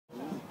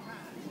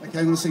Okay,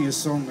 I'm going to sing you a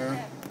song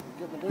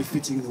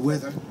befitting the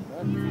weather.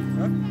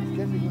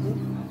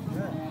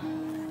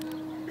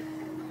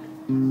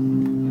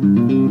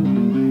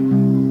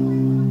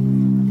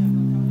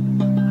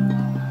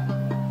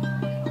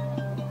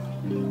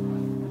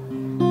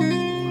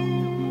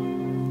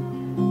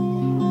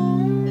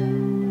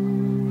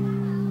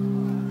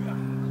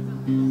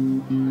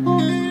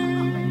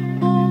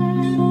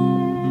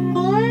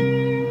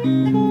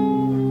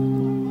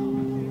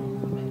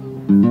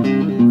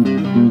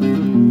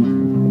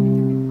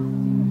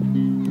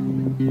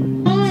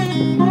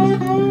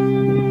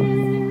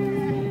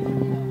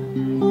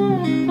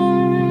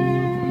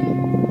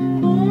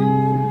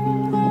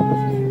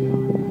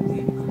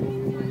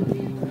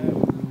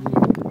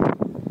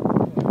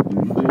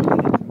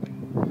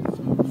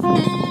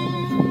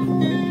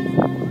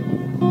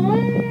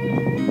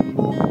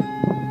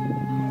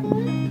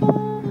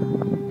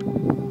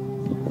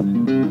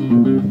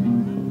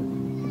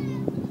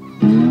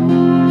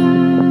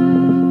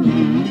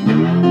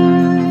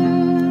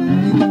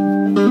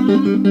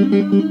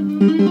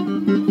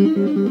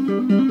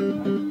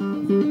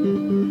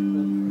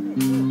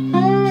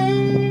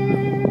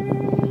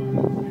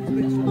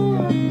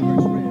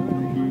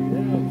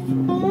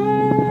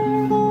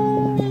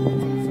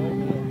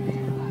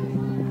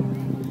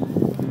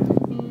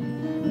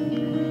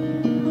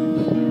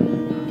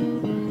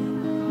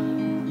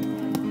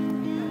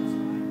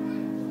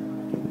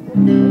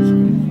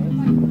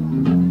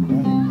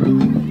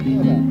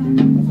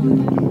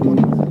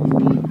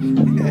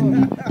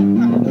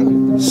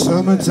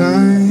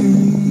 Summertime,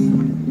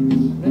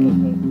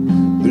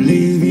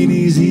 believing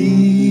is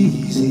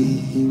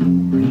easy.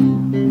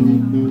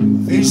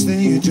 Fish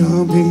they are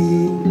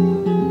jumping,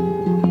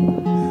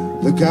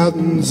 the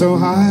cotton so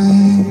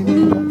high.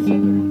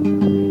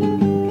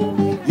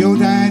 Your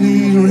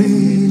daddy's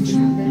rich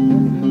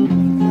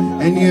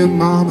and your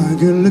mama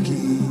good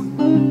looking.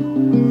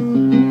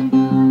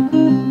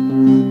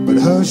 But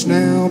hush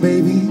now,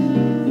 baby,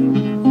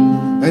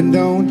 and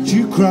don't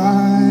you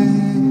cry.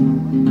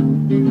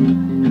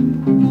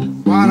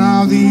 One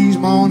of these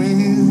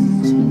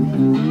mornings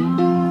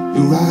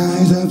you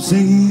rise up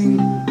singing,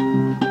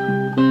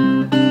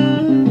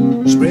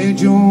 spread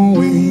your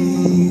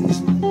wings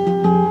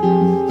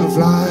and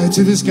fly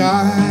to the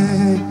sky.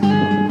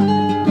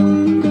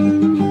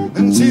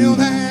 Until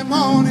that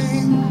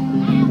morning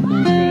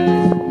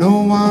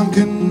no one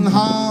can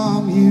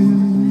harm you,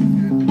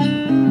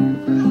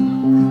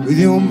 with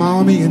your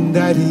mommy and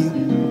daddy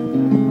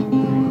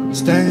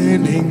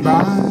standing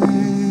by.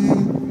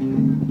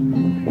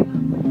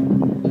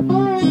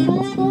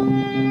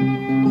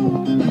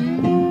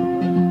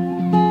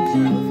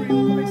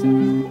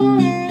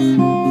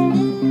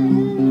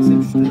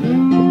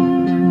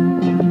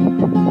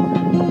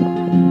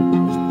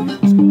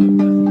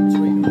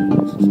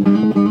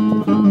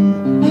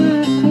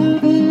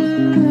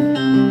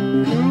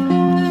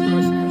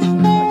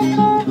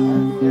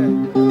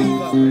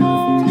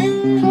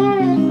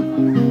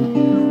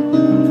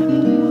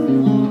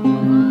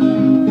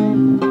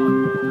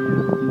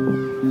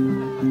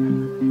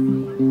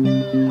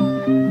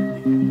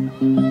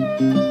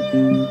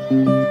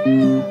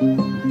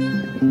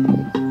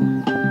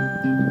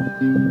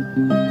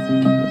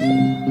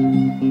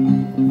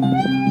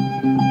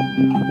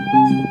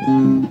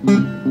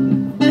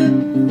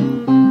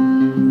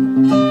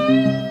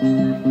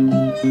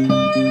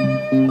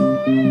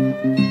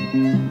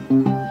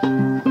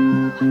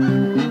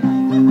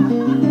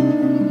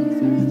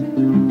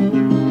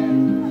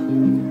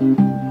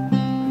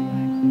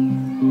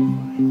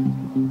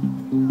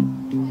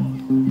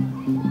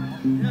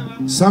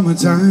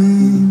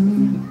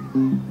 Summertime,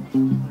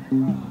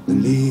 the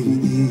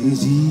living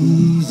is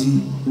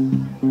easy.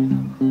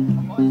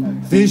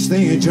 Fish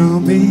they are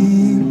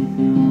jumping,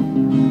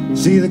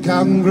 see the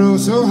cotton grow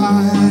so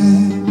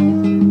high.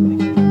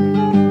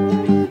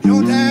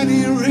 Your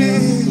daddy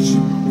rich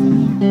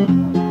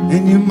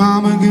and your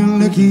mama good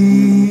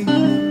looking.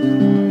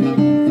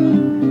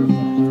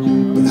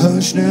 But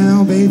hush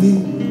now,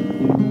 baby,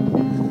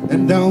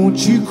 and don't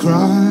you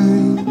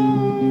cry.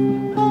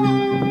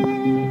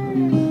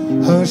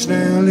 Hush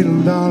now,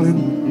 little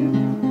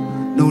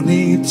darling, no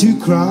need to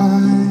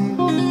cry.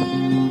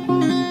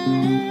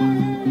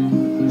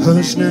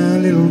 Hush now,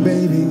 little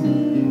baby,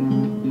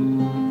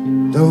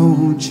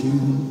 don't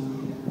you